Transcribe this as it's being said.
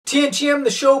TNTM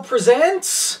The Show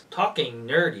presents... Talking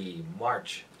Nerdy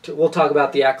March. We'll talk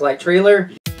about the Acolyte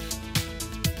trailer.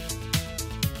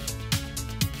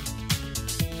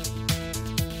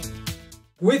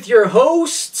 With your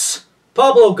hosts,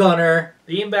 Pablo Gunner.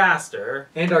 The Ambassador.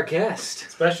 And our guest.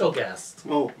 Special guest.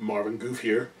 Oh, Marvin Goof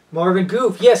here. Marvin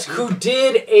Goof, yes, who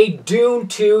did a Dune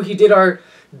 2. He did our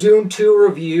Dune 2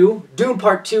 review. Dune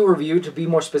Part 2 review, to be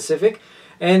more specific.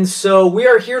 And so we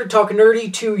are here to talk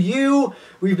nerdy to you.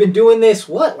 We've been doing this,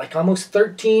 what, like almost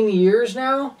 13 years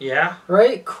now? Yeah.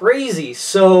 Right? Crazy.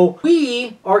 So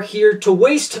we are here to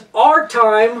waste our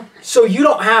time so you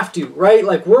don't have to, right?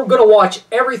 Like, we're going to watch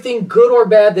everything good or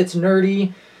bad that's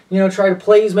nerdy. You know, try to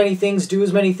play as many things, do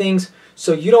as many things,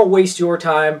 so you don't waste your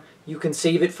time. You can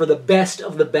save it for the best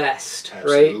of the best,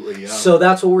 Absolutely, right? yeah. So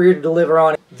that's what we're here to deliver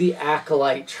on. The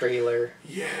Acolyte trailer.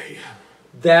 Yay.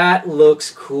 That looks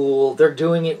cool. They're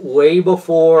doing it way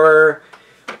before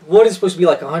what is supposed to be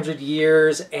like 100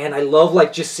 years, and I love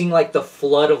like just seeing like the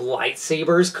flood of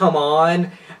lightsabers come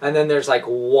on, and then there's like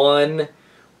one,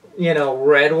 you know,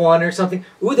 red one or something.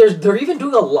 Ooh, they're even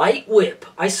doing a light whip.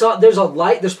 I saw there's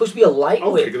supposed to be a light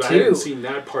whip because too. I haven't seen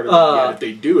that part of it yet. If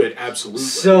they do it, absolutely.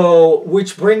 So,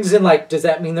 which brings in like, does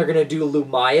that mean they're gonna do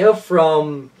Lumaya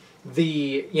from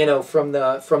the, you know, from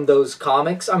those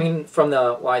comics? I mean,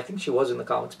 well, I think she was in the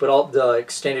comics, but all the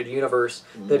extended universe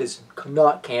that is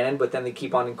not canon, but then they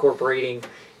keep on incorporating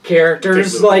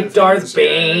characters like Darth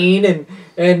Bane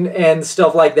and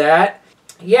stuff like that.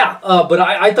 Yeah, but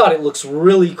I thought it looks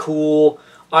really cool.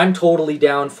 I'm totally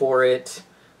down for it,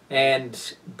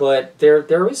 but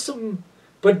there is some,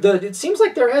 but it seems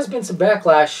like there has been some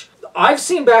backlash. I've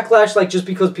seen backlash like just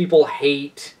because people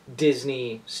hate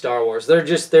Disney Star Wars.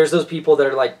 There's those people that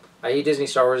are like, I hate Disney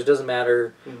Star Wars, it doesn't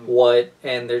matter what,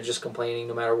 and they're just complaining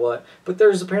no matter what. But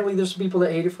there's some people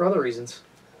that hate it for other reasons.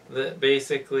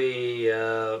 Basically,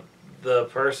 the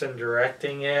person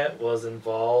directing it was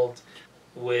involved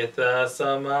with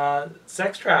some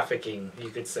sex trafficking,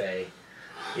 you could say.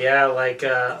 Yeah, like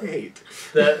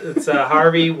it's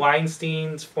Harvey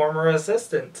Weinstein's former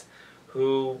assistant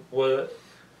who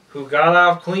got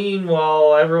off clean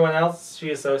while everyone else she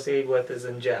associated with is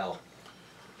in jail.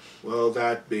 Well,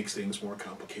 that makes things more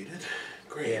complicated.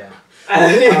 Great. Yeah.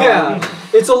 Yeah.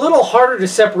 It's a little harder to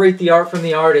separate the art from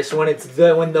the artist when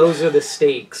when those are the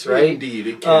stakes, right? Indeed,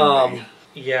 it can be.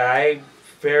 Yeah, I'm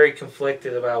very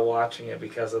conflicted about watching it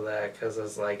because of that, because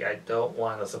it's like, I don't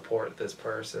want to support this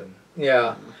person.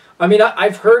 Yeah. I mean,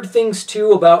 I've heard things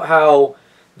too about how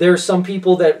there's some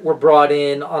people that were brought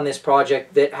in on this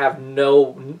project that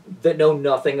know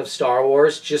nothing of Star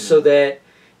Wars, just so that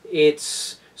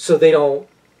they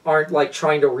aren't like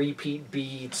trying to repeat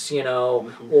beats, you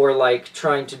know, or like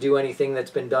trying to do anything that's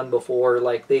been done before.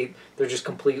 Like they're just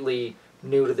completely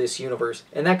new to this universe,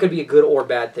 and that could be a good or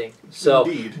bad thing. So,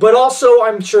 Indeed. But also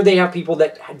I'm sure they have people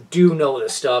that do know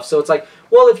this stuff. So it's like,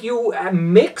 well, if you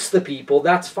mix the people,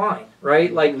 that's fine,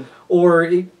 right? Like, or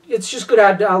it's just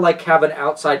good to like have an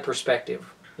outside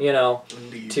perspective, you know,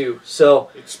 too. So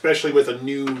especially with a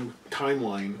new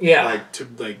timeline. Yeah.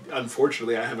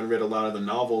 Unfortunately, I haven't read a lot of the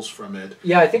novels from it.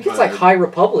 Yeah, I think it's like High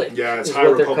Republic. Yeah, it's High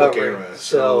Republic covering, era.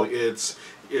 So it's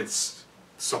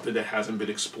something that hasn't been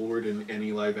explored in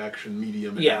any live action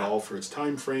medium at all for its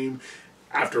time frame.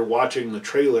 After watching the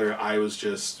trailer, I was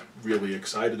just really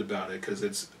excited about it because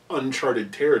it's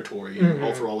uncharted territory,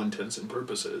 all for all intents and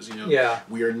purposes. You know,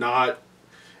 we are not,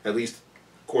 at least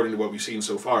according to what we've seen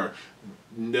so far,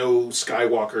 no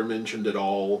Skywalker mentioned at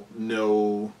all.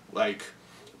 No, like,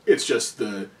 it's just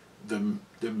the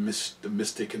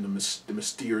mystic and the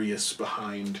mysterious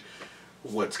behind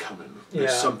what's coming.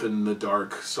 There's something in the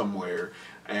dark somewhere.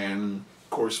 And of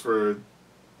course, for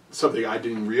something I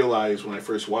didn't realize when I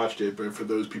first watched it, but for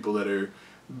those people that are,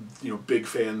 you know, big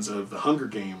fans of the Hunger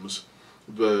Games,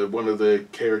 one of the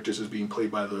characters is being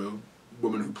played by the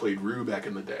woman who played Rue back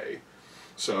in the day.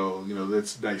 So, you know,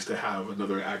 it's nice to have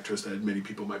another actress that many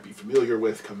people might be familiar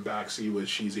with come back, see what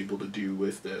she's able to do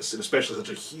with this. And especially such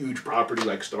a huge property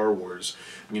like Star Wars,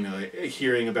 you know,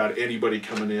 hearing about anybody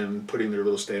coming in, putting their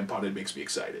little stamp on it makes me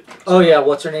excited. So, oh yeah,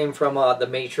 what's her name from The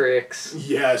Matrix?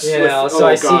 Yes. You know, so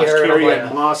I see her and I'm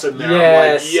like, Moss in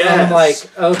there. Yes. I'm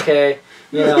like, okay.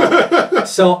 You know.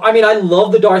 So, I mean, I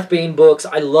love the Darth Bane books.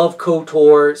 I love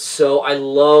KOTOR, so I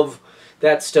love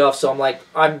that stuff, so I'm like,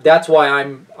 that's why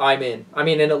I'm in. I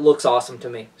mean, and it looks awesome to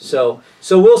me. So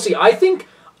we'll see. I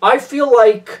feel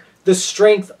like the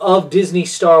strength of Disney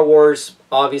Star Wars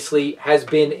obviously has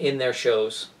been in their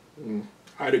shows.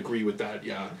 I'd agree with that,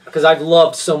 yeah. Because I've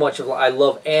loved so much of. I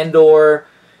love Andor,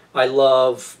 I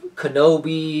love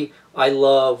Kenobi, I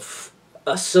love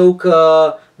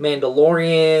Ahsoka,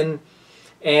 Mandalorian,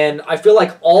 And I feel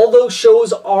like all those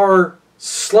shows are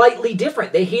slightly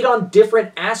different. They hit on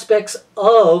different aspects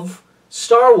of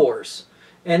Star Wars.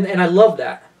 And I love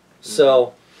that.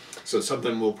 So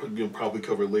something we'll probably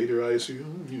cover later, I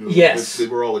assume. Yes,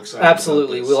 we're all excited.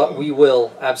 Absolutely, about this, we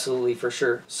will absolutely for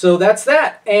sure. So that's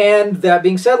that. And that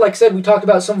being said, like I said, we talked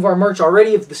about some of our merch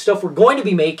already of the stuff we're going to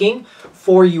be making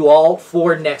for you all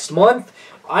for next month.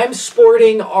 I'm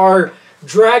sporting our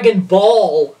Dragon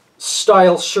Ball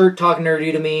style shirt, Talk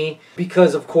Nerdy to Me,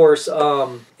 because of course,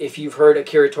 if you've heard,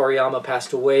 Akira Toriyama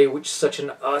passed away, which is such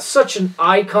an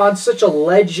icon, such a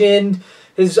legend.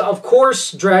 His, of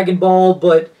course, Dragon Ball,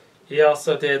 but he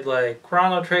also did like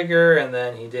Chrono Trigger, and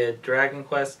then he did Dragon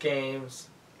Quest games.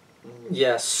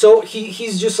 Yes, so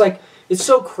he's just like, it's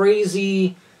so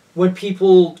crazy when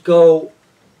people go,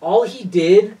 all he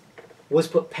did was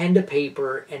put pen to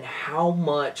paper, and how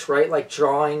much, right, like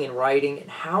drawing and writing, and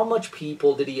how much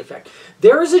people did he affect.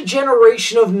 There is a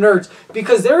generation of nerds,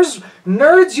 because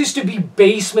nerds used to be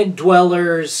basement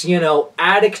dwellers,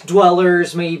 attic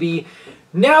dwellers maybe.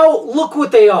 Now look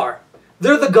what they are.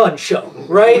 They're the gun show,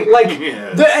 right? Like,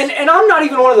 yes. And I'm not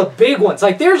even one of the big ones.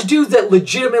 Like, there's dudes that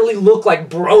legitimately look like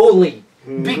Broly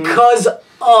because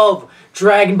of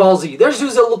Dragon Ball Z. There's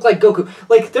dudes that look like Goku.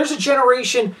 Like, there's a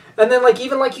generation, and then, like,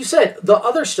 even like you said, the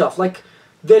other stuff, like,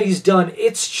 that he's done.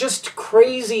 It's just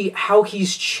crazy how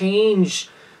he's changed,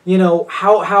 he's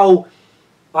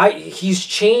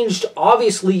changed,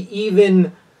 obviously,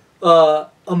 even the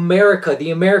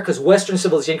America's Western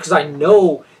civilization, because I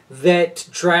know that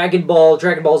Dragon Ball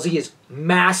Z is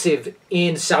massive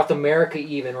in South America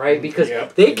even, right? Because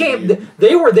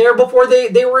they were there before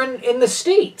they were in the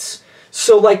States.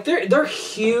 So like they're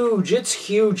huge. It's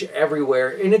huge everywhere.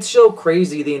 And it's so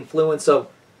crazy the influence of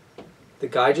the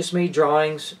guy just made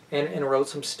drawings and wrote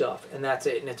some stuff, and that's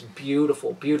it. And it's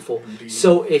beautiful, beautiful. Indeed.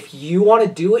 So if you want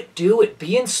to do it, do it.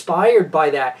 Be inspired by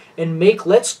that and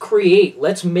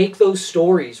let's make those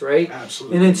stories, right?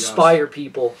 Absolutely. And inspire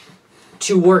people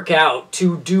to work out,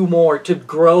 to do more, to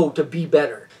grow, to be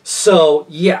better. So,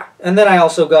 yeah. And then I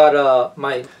also got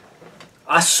my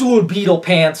Azul Beetle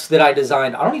pants that I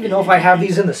designed. I don't even know if I have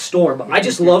these in the store, but I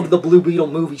just loved the Blue Beetle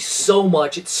movie so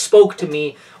much. It spoke to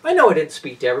me. I know it didn't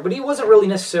speak to everybody. It wasn't really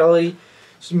necessarily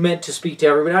meant to speak to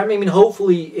everybody. I mean,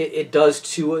 hopefully it does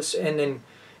to us, and then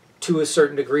to a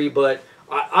certain degree, but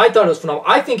I thought it was phenomenal.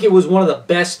 I think it was one of the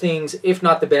best things, if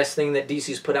not the best thing, that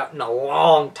DC's put out in a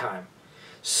long time.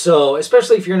 So,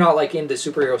 especially if you're not, like, into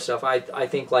superhero stuff, I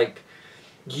think, like,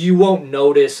 you won't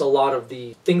notice a lot of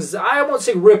the things, I won't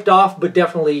say ripped off, but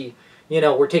definitely,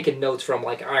 we're taking notes from,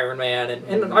 like, Iron Man,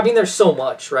 and I mean, there's so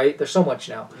much, right? There's so much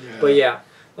now. Yeah. But, yeah.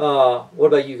 What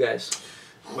about you guys?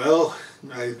 Well,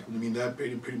 I mean, that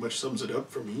pretty much sums it up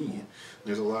for me.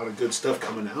 There's a lot of good stuff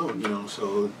coming out,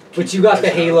 so... But you got the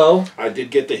Halo. I did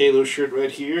get the Halo shirt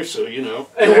right here, so, And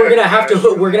we're gonna have to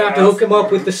hook him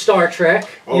up with the Star Trek,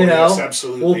 Yes,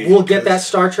 absolutely. We'll get that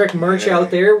Star Trek merch out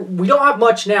there. We don't have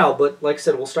much now, but like I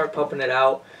said, we'll start pumping it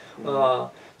out.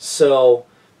 So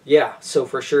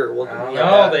for sure. I don't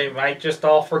know, they might just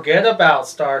all forget about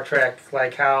Star Trek,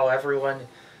 like how everyone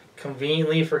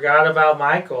conveniently forgot about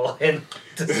Michael in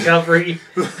Discovery.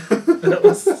 That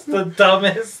was the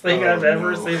dumbest thing I've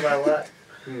ever seen in my life.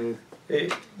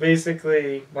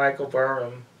 Basically, Michael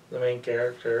Burnham, the main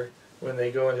character, when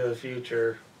they go into the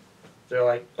future, they're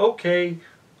like, okay,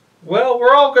 well,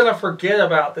 we're all going to forget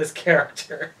about this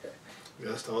character.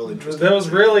 That's all interesting. That was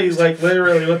really, like,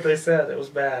 literally what they said. It was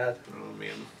bad. Oh,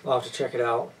 man. I'll have to check it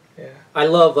out. Yeah. I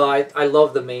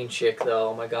love the main chick, though.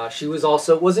 Oh, my gosh.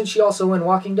 Wasn't she also in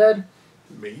Walking Dead?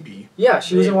 Maybe. Yeah,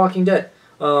 she was in Walking Dead.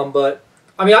 But,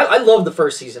 I mean, I love the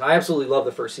first season. I absolutely love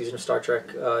the first season of Star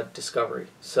Trek Discovery.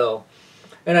 So,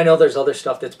 and I know there's other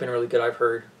stuff that's been really good I've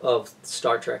heard of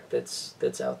Star Trek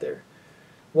that's out there.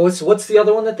 What's the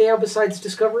other one that they have besides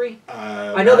Discovery?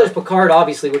 I know there's Picard,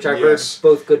 obviously, which I've heard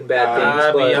both good and bad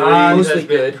things, but Beyond mostly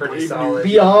good. Pretty solid.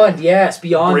 Beyond, yes,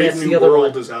 Beyond. Brave that's New the other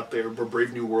World one. is out there, but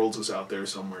Brave New Worlds is out there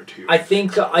somewhere too. I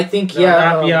think, no, yeah.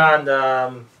 Not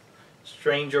Beyond.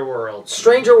 Stranger Worlds.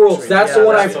 Stranger Worlds. That's the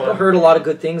one I've heard a lot of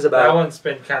good things about. That one's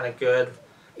been kind of good.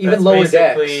 Even Lower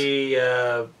Decks. Basically,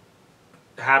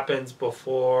 happens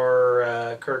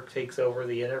before Kirk takes over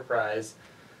the Enterprise,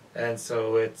 and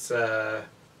so it's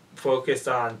focused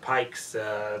on Pike's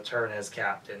turn as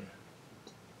captain.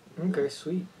 Okay,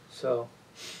 sweet. So,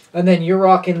 and then you're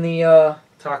rocking the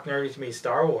Talk Nerdy to Me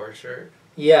Star Wars shirt.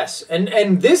 Yes,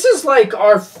 and this is like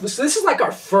our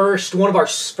first one of our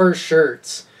first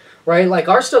shirts, right? Like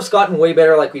our stuff's gotten way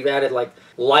better. Like we've added like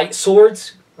light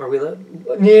swords. Are we,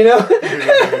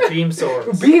 beam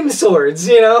swords? Beam swords,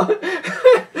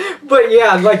 But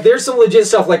yeah, like there's some legit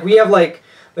stuff. Like we have like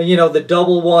you know, the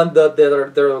double one,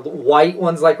 the white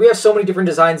ones. Like, we have so many different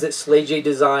designs that Slay J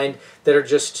designed that are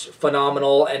just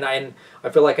phenomenal, and I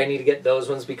feel like I need to get those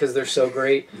ones because they're so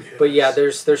great. Yes. But yeah,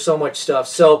 there's so much stuff.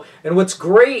 So, and what's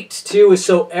great too is,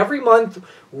 so every month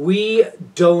we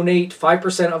donate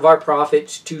 5% of our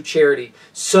profits to charity.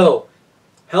 So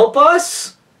help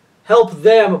us, help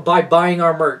them by buying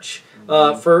our merch.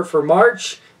 For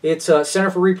March, it's Center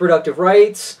for Reproductive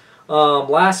Rights.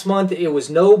 Last month it was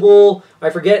Noble. I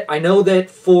forget. I know that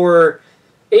for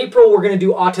April we're going to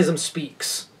do Autism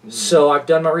Speaks. So I've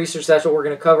done my research. That's what we're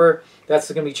going to cover. That's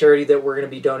going to be charity that we're going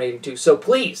to be donating to. So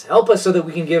please help us so that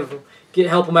we can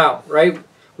help them out. Right?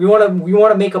 We want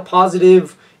to make a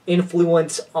positive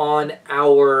influence on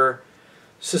our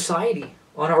society,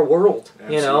 on our world.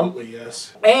 Absolutely, you know?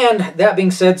 Yes. And that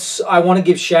being said, I want to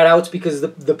give shout outs because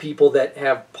the people that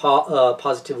have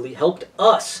positively helped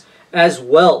us as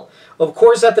well. Of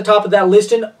course, at the top of that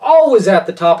list, and always at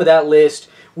the top of that list,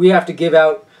 we have to give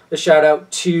out a shout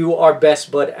out to our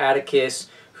best bud Atticus,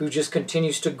 who just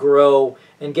continues to grow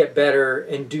and get better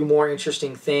and do more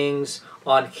interesting things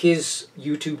on his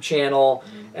YouTube channel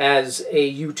as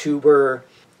a YouTuber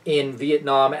in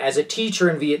Vietnam, as a teacher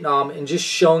in Vietnam, and just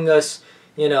showing us,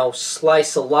 you know,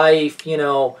 slice of life, you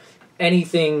know,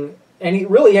 anything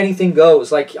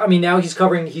goes. Like, I mean, now he's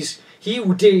covering, he's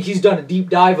done a deep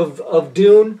dive of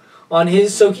Dune on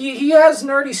his, so he has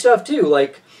nerdy stuff too.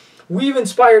 Like, we've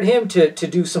inspired him to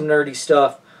do some nerdy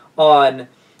stuff on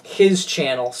his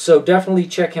channel, so definitely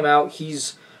check him out.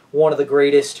 He's one of the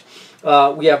greatest.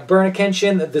 We have Burn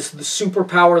Kenshin, the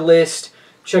Superpower List.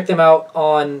 Check them out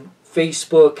on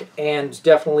Facebook and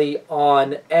definitely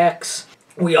on X.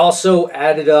 We also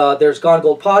added, there's Gone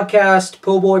Gold Podcast,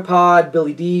 Po' Boy Pod,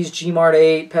 Billy D's, Gmart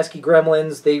 8, Pesky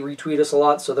Gremlins. They retweet us a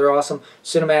lot, so they're awesome.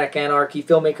 Cinematic Anarchy,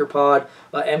 Filmmaker Pod,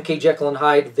 MK Jekyll and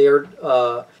Hyde.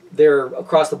 They're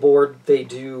across the board. They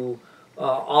do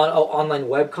online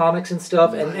web comics and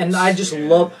stuff, and I just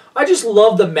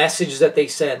love the message that they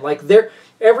send. Like,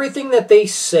 everything that they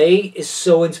say is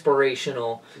so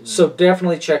inspirational. So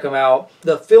definitely check them out.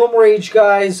 The Film Rage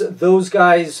guys, those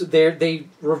guys, they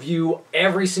review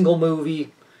every single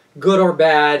movie, good or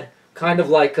bad, kind of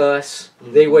like us.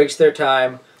 They waste their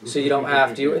time, so you don't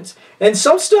have to. And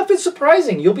some stuff is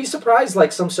surprising. You'll be surprised.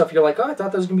 Like, some stuff you're like, oh, I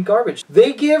thought that was going to be garbage.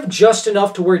 They give just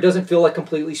enough to where it doesn't feel like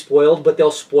completely spoiled, but they'll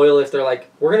spoil if they're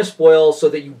like, we're going to spoil so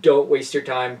that you don't waste your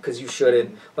time, because you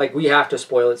shouldn't. Like, we have to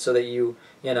spoil it so that you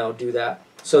do that.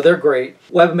 So they're great.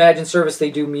 Web Imagine Service,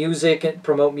 they do music and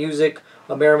promote music.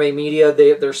 Amerime Media,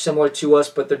 they're similar to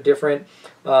us, but they're different.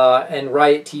 And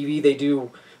Riot TV, they do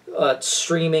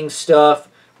streaming stuff,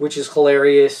 which is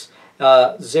hilarious.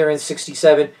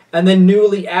 Zarin67. And then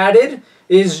newly added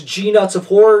is G-Nuts of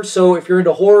Horror. So if you're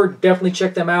into horror, definitely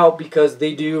check them out, because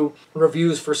they do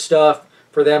reviews for stuff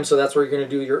for them. So that's where you're going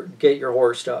to get your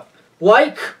horror stuff.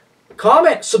 Like,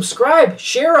 comment, subscribe,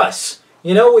 share us.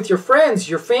 You know, with your friends,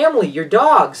 your family, your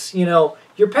dogs, you know,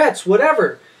 your pets,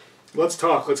 whatever. Let's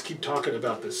talk. Let's keep talking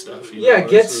about this stuff. Yeah,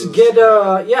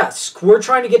 yes. We're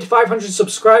trying to get to 500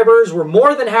 subscribers. We're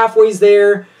more than halfway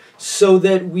there, so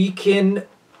that we can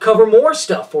cover more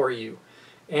stuff for you.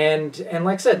 And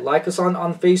like I said, like us on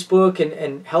Facebook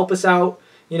and help us out.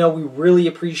 You know, we really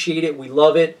appreciate it. We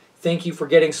love it. Thank you for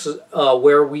getting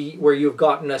where you've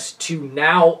gotten us to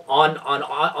now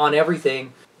on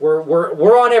everything.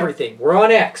 We're on everything. We're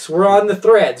on X. We're on the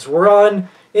Threads. We're on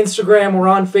Instagram. We're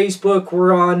on Facebook.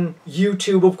 We're on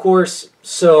YouTube, of course.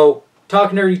 So,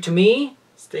 talk nerdy to me.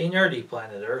 Stay nerdy,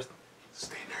 planet Earth.